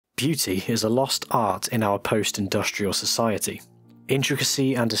Beauty is a lost art in our post-industrial society.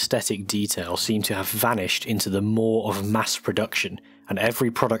 Intricacy and aesthetic detail seem to have vanished into the maw of mass production, and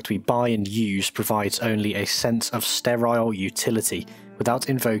every product we buy and use provides only a sense of sterile utility without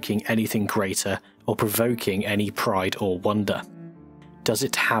invoking anything greater or provoking any pride or wonder. Does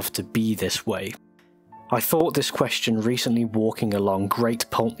it have to be this way? I thought this question recently walking along Great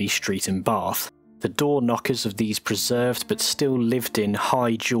Pulteney Street in Bath. The door knockers of these preserved but still lived in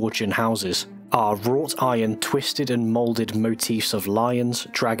high Georgian houses are wrought iron twisted and moulded motifs of lions,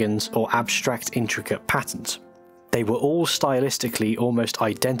 dragons or abstract intricate patterns. They were all stylistically almost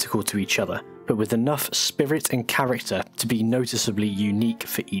identical to each other, but with enough spirit and character to be noticeably unique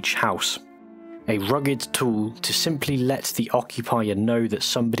for each house. A rugged tool to simply let the occupier know that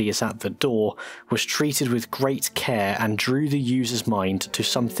somebody is at the door was treated with great care and drew the user's mind to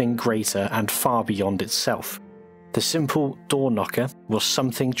something greater and far beyond itself. The simple door knocker was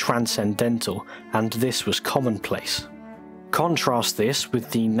something transcendental, and this was commonplace. Contrast this with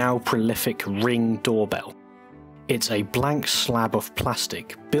the now prolific Ring doorbell. It's a blank slab of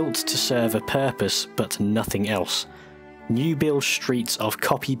plastic, built to serve a purpose but nothing else. New build streets of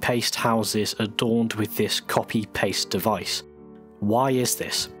copy-paste houses adorned with this copy-paste device. Why is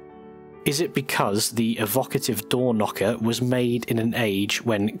this? Is it because the evocative door knocker was made in an age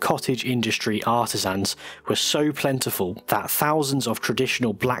when cottage industry artisans were so plentiful that thousands of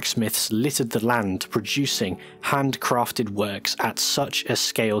traditional blacksmiths littered the land producing handcrafted works at such a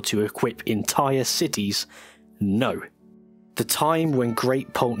scale to equip entire cities? No. The time when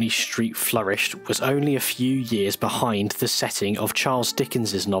Great Pulteney Street flourished was only a few years behind the setting of Charles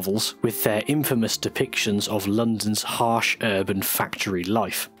Dickens's novels with their infamous depictions of London's harsh urban factory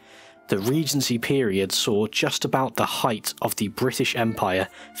life. The Regency period saw just about the height of the British Empire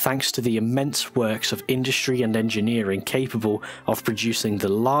thanks to the immense works of industry and engineering capable of producing the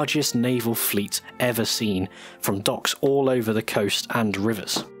largest naval fleet ever seen, from docks all over the coast and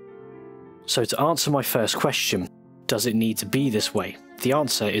rivers. So to answer my first question, does it need to be this way? The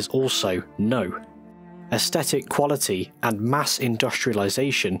answer is also no. Aesthetic quality and mass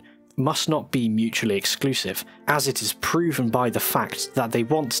industrialization must not be mutually exclusive, as it is proven by the fact that they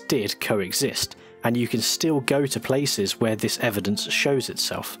once did coexist, and you can still go to places where this evidence shows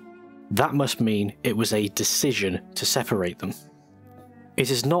itself. That must mean it was a decision to separate them. It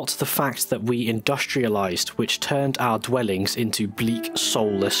is not the fact that we industrialized which turned our dwellings into bleak,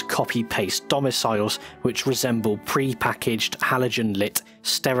 soulless, copy-paste domiciles which resemble pre-packaged, halogen-lit,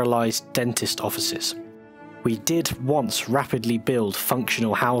 sterilized dentist offices. We did once rapidly build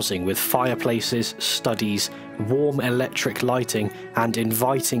functional housing with fireplaces, studies, warm electric lighting and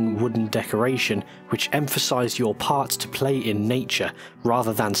inviting wooden decoration which emphasize your part to play in nature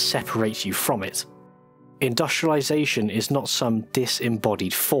rather than separate you from it. Industrialization is not some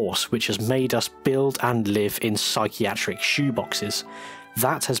disembodied force which has made us build and live in psychiatric shoeboxes.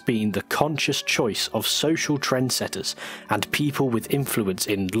 That has been the conscious choice of social trendsetters and people with influence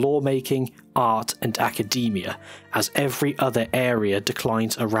in lawmaking, art and academia, as every other area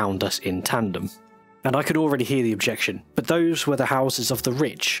declines around us in tandem. And I could already hear the objection, but those were the houses of the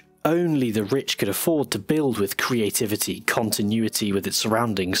rich. Only the rich could afford to build with creativity, continuity with its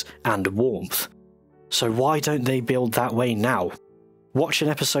surroundings, and warmth. So why don't they build that way now? Watch an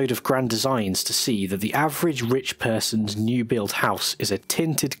episode of Grand Designs to see that the average rich person's new build house is a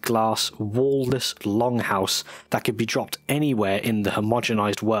tinted glass, wall-less longhouse that could be dropped anywhere in the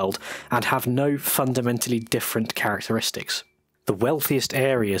homogenized world and have no fundamentally different characteristics. The wealthiest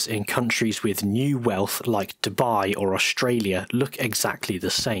areas in countries with new wealth like Dubai or Australia look exactly the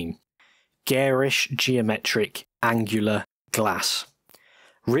same. Garish, geometric, angular, glass.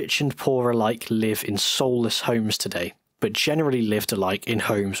 Rich and poor alike live in soulless homes today, but generally lived alike in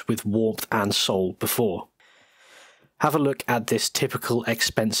homes with warmth and soul before. Have a look at this typical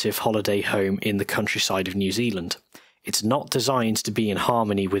expensive holiday home in the countryside of New Zealand. It's not designed to be in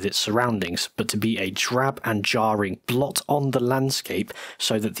harmony with its surroundings, but to be a drab and jarring blot on the landscape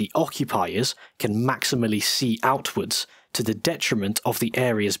so that the occupiers can maximally see outwards, to the detriment of the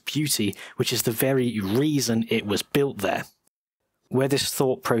area's beauty, which is the very reason it was built there. Where this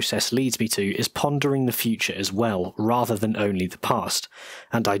thought process leads me to is pondering the future as well, rather than only the past,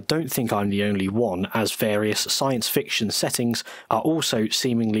 and I don't think I'm the only one, as various science fiction settings are also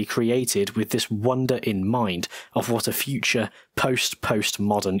seemingly created with this wonder in mind of what a future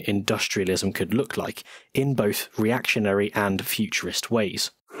post-postmodern industrialism could look like, in both reactionary and futurist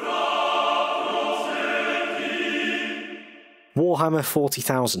ways. Warhammer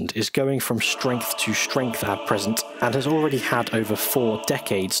 40,000 is going from strength to strength at present, and has already had over 4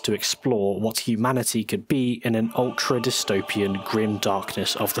 decades to explore what humanity could be in an ultra-dystopian grim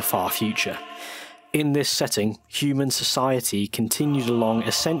darkness of the far future. In this setting, human society continued along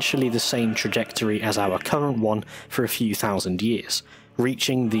essentially the same trajectory as our current one for a few thousand years,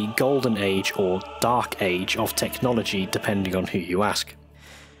 reaching the golden age or dark age of technology depending on who you ask.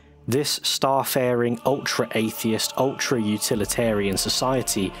 This starfaring, ultra-atheist, ultra-utilitarian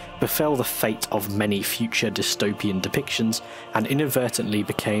society befell the fate of many future dystopian depictions and inadvertently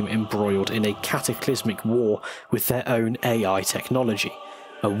became embroiled in a cataclysmic war with their own AI technology,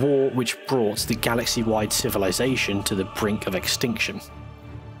 a war which brought the galaxy-wide civilization to the brink of extinction.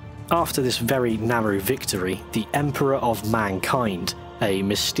 After this very narrow victory, the Emperor of Mankind, a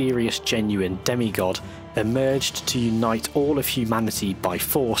mysterious genuine demigod, emerged to unite all of humanity by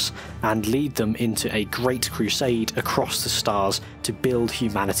force and lead them into a great crusade across the stars to build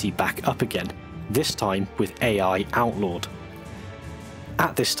humanity back up again, this time with AI outlawed.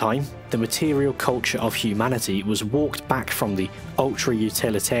 At this time, the material culture of humanity was walked back from the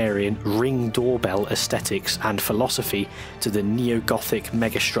ultra-utilitarian ring doorbell aesthetics and philosophy to the neo-Gothic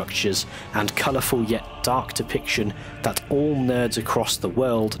megastructures and colourful yet dark depiction that all nerds across the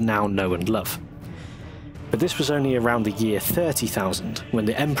world now know and love. But this was only around the year 30,000, when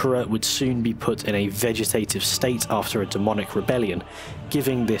the Emperor would soon be put in a vegetative state after a demonic rebellion,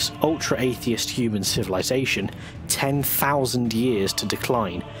 giving this ultra-atheist human civilization 10,000 years to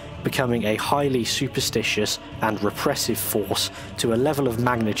decline, becoming a highly superstitious and repressive force to a level of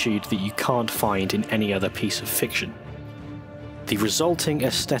magnitude that you can't find in any other piece of fiction. The resulting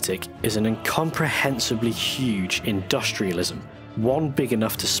aesthetic is an incomprehensibly huge industrialism, one big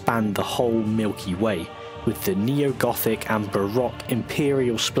enough to span the whole Milky Way, with the neo-Gothic and Baroque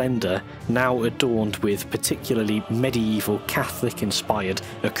imperial splendour now adorned with particularly medieval Catholic-inspired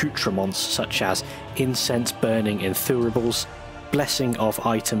accoutrements such as incense-burning enthurables, blessing of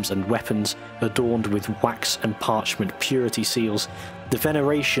items and weapons adorned with wax and parchment purity seals, the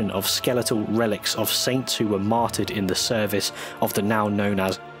veneration of skeletal relics of saints who were martyred in the service of the now known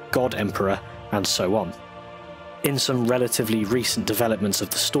as God Emperor, and so on. In some relatively recent developments of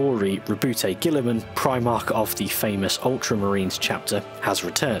the story, Rabute Gilliman, Primarch of the famous Ultramarines chapter, has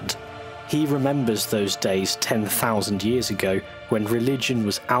returned. He remembers those days 10,000 years ago when religion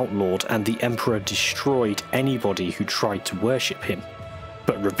was outlawed and the Emperor destroyed anybody who tried to worship him.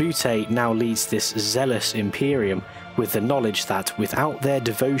 But Rabute now leads this zealous Imperium with the knowledge that without their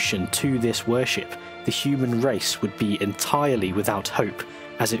devotion to this worship, the human race would be entirely without hope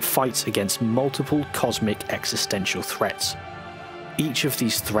as it fights against multiple cosmic existential threats. Each of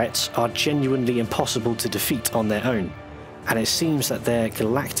these threats are genuinely impossible to defeat on their own, and it seems that their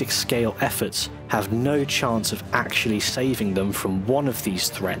galactic scale efforts have no chance of actually saving them from one of these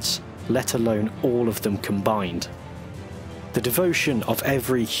threats, let alone all of them combined. The devotion of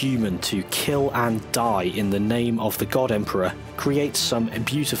every human to kill and die in the name of the God Emperor creates some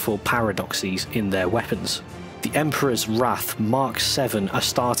beautiful paradoxes in their weapons. The Emperor's Wrath Mark VII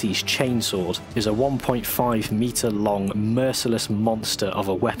Astartes chainsword is a 1.5 meter long merciless monster of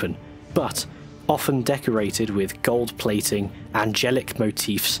a weapon, but often decorated with gold plating, angelic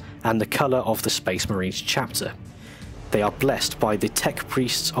motifs and the colour of the Space Marines chapter. They are blessed by the tech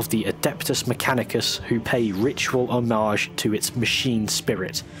priests of the Adeptus Mechanicus who pay ritual homage to its machine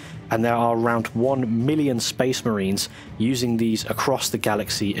spirit, and there are around 1 million Space Marines using these across the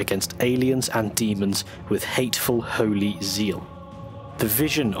galaxy against aliens and demons with hateful holy zeal. The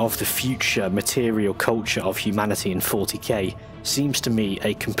vision of the future material culture of humanity in 40k seems to me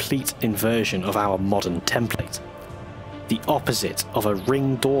a complete inversion of our modern template. The opposite of a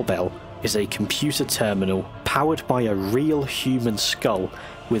ring doorbell is a computer terminal powered by a real human skull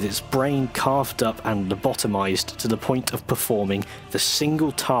with its brain carved up and lobotomized to the point of performing the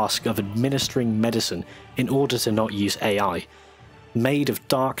single task of administering medicine in order to not use AI, made of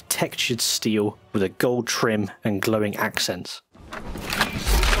dark textured steel with a gold trim and glowing accents.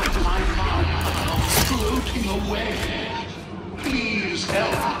 Floating away. Please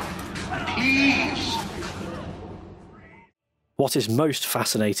help. Please. What is most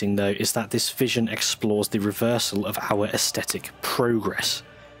fascinating though is that this vision explores the reversal of our aesthetic progress.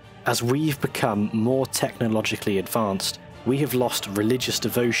 As we've become more technologically advanced, we have lost religious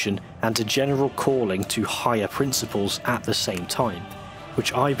devotion and a general calling to higher principles at the same time,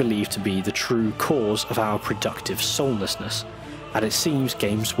 which I believe to be the true cause of our productive soullessness, and it seems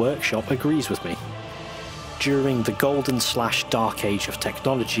Games Workshop agrees with me. During the golden/dark age of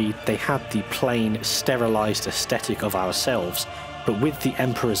technology, they had the plain, sterilized aesthetic of ourselves, but with the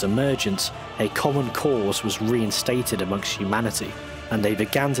Emperor's emergence, a common cause was reinstated amongst humanity, and they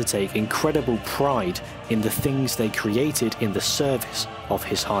began to take incredible pride in the things they created in the service of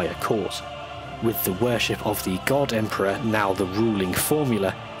his higher cause. With the worship of the God Emperor now the ruling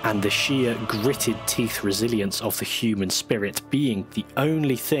formula, and the sheer gritted teeth resilience of the human spirit being the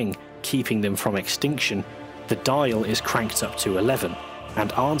only thing keeping them from extinction, the dial is cranked up to 11,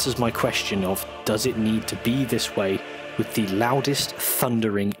 and answers my question of does it need to be this way with the loudest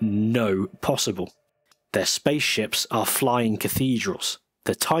thundering no possible. Their spaceships are flying cathedrals,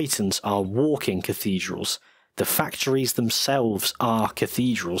 the Titans are walking cathedrals, the factories themselves are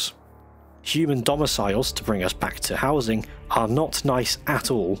cathedrals. Human domiciles, to bring us back to housing, are not nice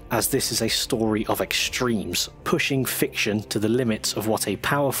at all, as this is a story of extremes, pushing fiction to the limits of what a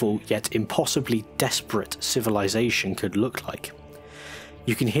powerful yet impossibly desperate civilization could look like.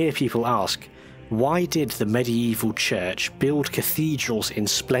 You can hear people ask, why did the medieval church build cathedrals in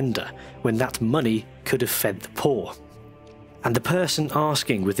splendour when that money could have fed the poor? And the person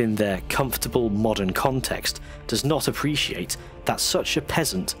asking within their comfortable modern context does not appreciate that such a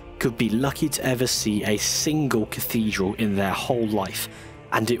peasant could be lucky to ever see a single cathedral in their whole life,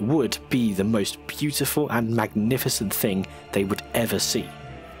 and it would be the most beautiful and magnificent thing they would ever see.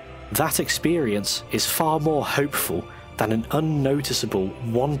 That experience is far more hopeful than an unnoticeable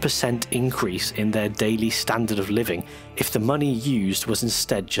 1% increase in their daily standard of living if the money used was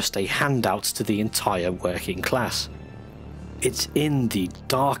instead just a handout to the entire working class. It's in the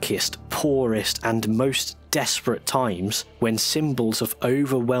darkest, poorest and most desperate times when symbols of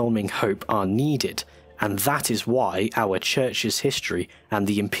overwhelming hope are needed, and that is why our church's history and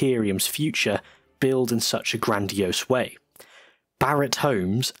the Imperium's future build in such a grandiose way. Barratt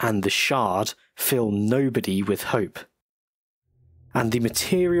homes and the Shard fill nobody with hope. And the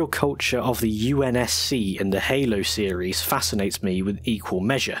material culture of the UNSC in the Halo series fascinates me with equal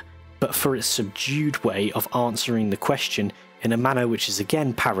measure, but for its subdued way of answering the question in a manner which is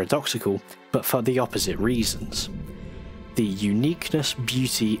again paradoxical, but for the opposite reasons. The uniqueness,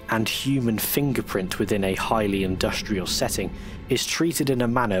 beauty and human fingerprint within a highly industrial setting is treated in a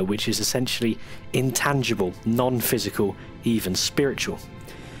manner which is essentially intangible, non-physical, even spiritual.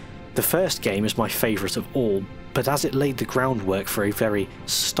 The first game is my favourite of all, but as it laid the groundwork for a very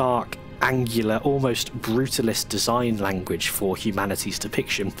stark, angular, almost brutalist design language for humanity's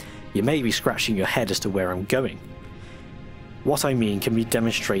depiction, you may be scratching your head as to where I'm going. What I mean can be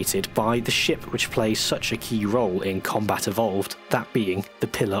demonstrated by the ship which plays such a key role in Combat Evolved, that being the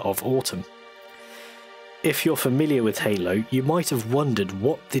Pillar of Autumn. If you're familiar with Halo, you might have wondered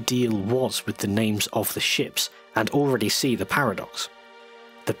what the deal was with the names of the ships, and already see the paradox.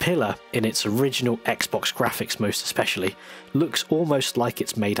 The Pillar, in its original Xbox graphics most especially, looks almost like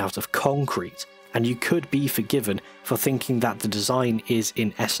it's made out of concrete, and you could be forgiven for thinking that the design is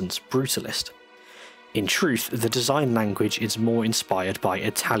in essence brutalist. In truth, the design language is more inspired by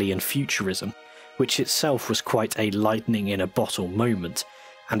Italian futurism, which itself was quite a lightning in a bottle moment,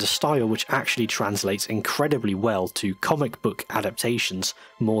 and a style which actually translates incredibly well to comic book adaptations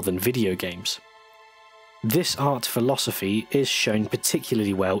more than video games. This art philosophy is shown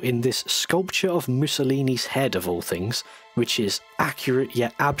particularly well in this sculpture of Mussolini's head of all things, which is accurate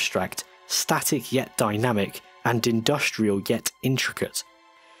yet abstract, static yet dynamic, and industrial yet intricate.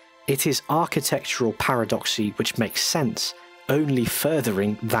 It is architectural paradoxy which makes sense, only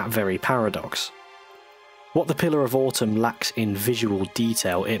furthering that very paradox. What the Pillar of Autumn lacks in visual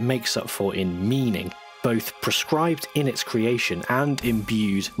detail, it makes up for in meaning, both prescribed in its creation and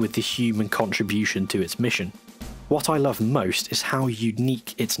imbued with the human contribution to its mission. What I love most is how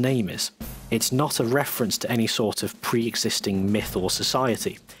unique its name is. It's not a reference to any sort of pre-existing myth or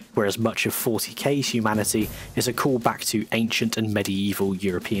society, whereas much of 40k's humanity is a callback to ancient and medieval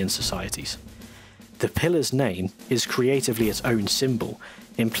European societies. The Pillar's name is creatively its own symbol,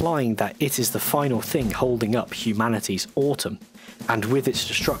 implying that it is the final thing holding up humanity's autumn, and with its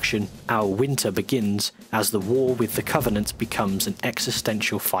destruction, our winter begins as the war with the Covenant becomes an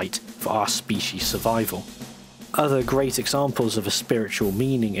existential fight for our species' survival. Other great examples of a spiritual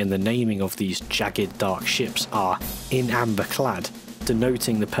meaning in the naming of these jagged dark ships are in amber clad,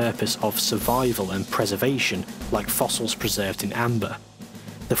 denoting the purpose of survival and preservation like fossils preserved in amber.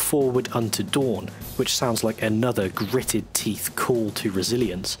 The forward unto dawn, which sounds like another gritted teeth call to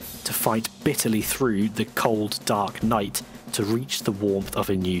resilience, to fight bitterly through the cold dark night to reach the warmth of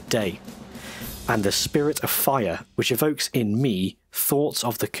a new day. And the spirit of fire, which evokes in me thoughts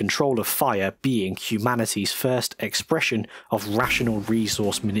of the control of fire being humanity's first expression of rational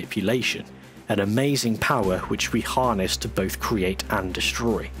resource manipulation, an amazing power which we harness to both create and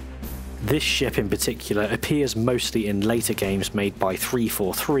destroy. This ship in particular appears mostly in later games made by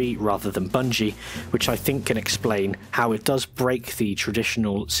 343 rather than Bungie, which I think can explain how it does break the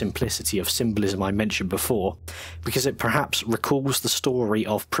traditional simplicity of symbolism I mentioned before, because it perhaps recalls the story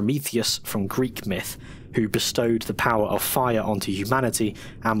of Prometheus from Greek myth, who bestowed the power of fire onto humanity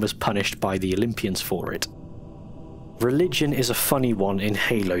and was punished by the Olympians for it. Religion is a funny one in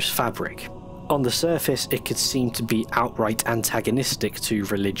Halo's fabric. On the surface, it could seem to be outright antagonistic to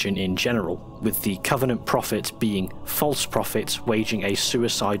religion in general, with the Covenant prophet being false prophets waging a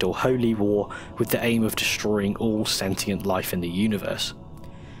suicidal holy war with the aim of destroying all sentient life in the universe.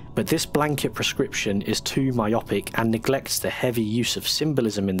 But this blanket prescription is too myopic and neglects the heavy use of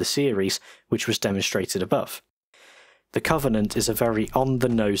symbolism in the series, which was demonstrated above. The Covenant is a very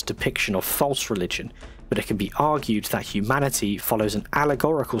on-the-nose depiction of false religion, but it can be argued that humanity follows an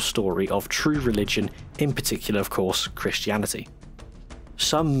allegorical story of true religion, in particular of course Christianity.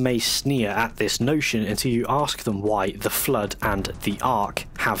 Some may sneer at this notion until you ask them why the Flood and the Ark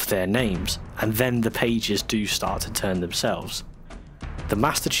have their names, and then the pages do start to turn themselves. The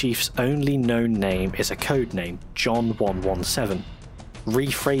Master Chief's only known name is a code name, John 117.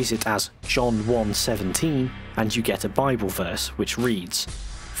 Rephrase it as John 1:17 and you get a Bible verse which reads,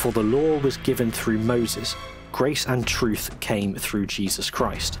 "For the law was given through Moses, grace and truth came through Jesus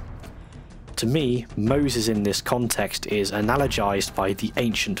Christ." To me, Moses in this context is analogized by the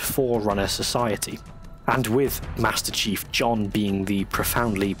ancient Forerunner society, and with Master Chief John being the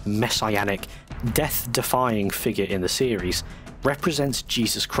profoundly messianic, death-defying figure in the series, represents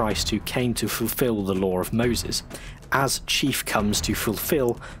Jesus Christ who came to fulfill the law of Moses, as Chief comes to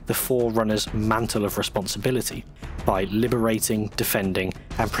fulfill the Forerunner's mantle of responsibility by liberating, defending,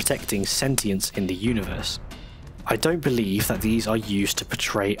 and protecting sentience in the universe. I don't believe that these are used to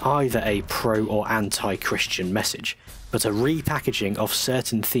portray either a pro or anti-Christian message, but a repackaging of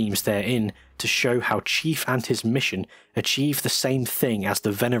certain themes therein to show how Chief and his mission achieve the same thing as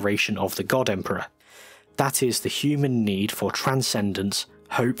the veneration of the God Emperor. That is the human need for transcendence,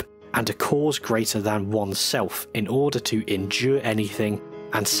 hope, and a cause greater than oneself in order to endure anything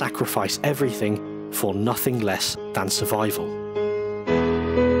and sacrifice everything for nothing less than survival.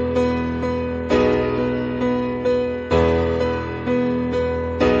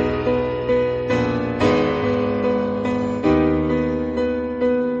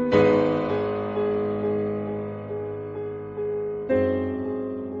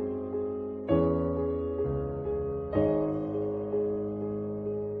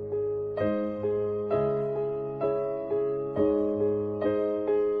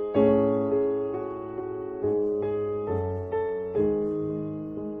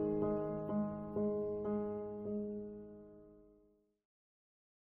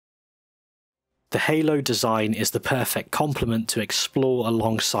 The Halo design is the perfect complement to explore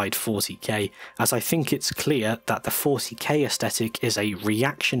alongside 40k, as I think it's clear that the 40k aesthetic is a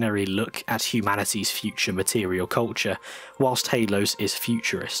reactionary look at humanity's future material culture, whilst Halo's is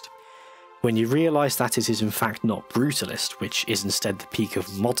futurist. When you realise that it is in fact not brutalist, which is instead the peak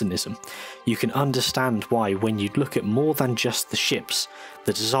of modernism, you can understand why when you look at more than just the ships,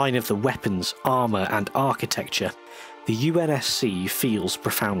 the design of the weapons, armour and architecture, the UNSC feels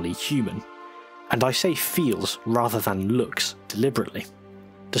profoundly human. And I say feels rather than looks deliberately.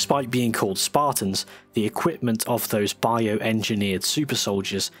 Despite being called Spartans, the equipment of those bio-engineered super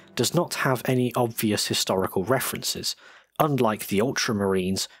soldiers does not have any obvious historical references, unlike the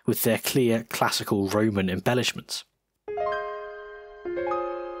Ultramarines with their clear classical Roman embellishments.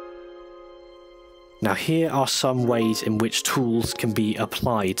 Now here are some ways in which tools can be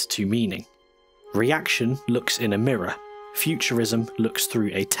applied to meaning. Reaction looks in a mirror, futurism looks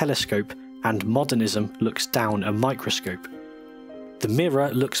through a telescope, and modernism looks down a microscope. The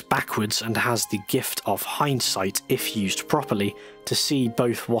mirror looks backwards and has the gift of hindsight, if used properly, to see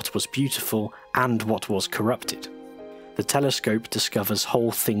both what was beautiful and what was corrupted. The telescope discovers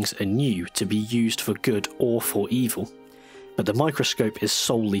whole things anew to be used for good or for evil, but the microscope is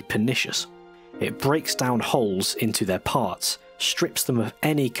solely pernicious. It breaks down wholes into their parts, strips them of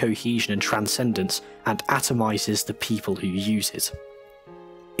any cohesion and transcendence, and atomizes the people who use it.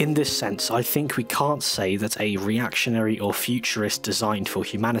 In this sense, I think we can't say that a reactionary or futurist design for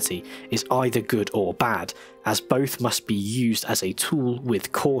humanity is either good or bad, as both must be used as a tool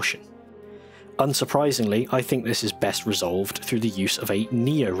with caution. Unsurprisingly, I think this is best resolved through the use of a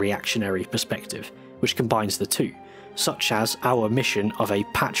neo-reactionary perspective, which combines the two, such as our mission of a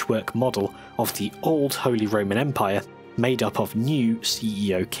patchwork model of the old Holy Roman Empire made up of new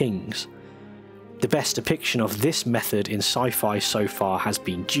CEO kings. The best depiction of this method in sci-fi so far has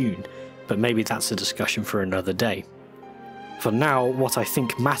been Dune, but maybe that's a discussion for another day. For now, what I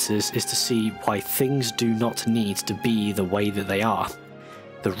think matters is to see why things do not need to be the way that they are.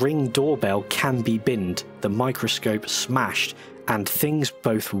 The Ring doorbell can be binned, the microscope smashed, and things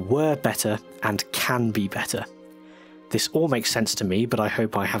both were better and can be better. This all makes sense to me, but I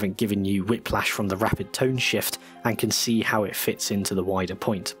hope I haven't given you whiplash from the rapid tone shift and can see how it fits into the wider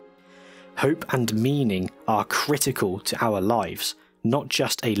point. Hope and meaning are critical to our lives, not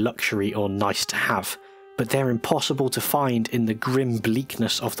just a luxury or nice to have, but they're impossible to find in the grim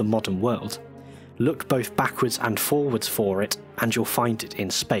bleakness of the modern world. Look both backwards and forwards for it, and you'll find it in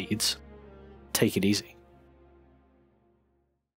spades. Take it easy.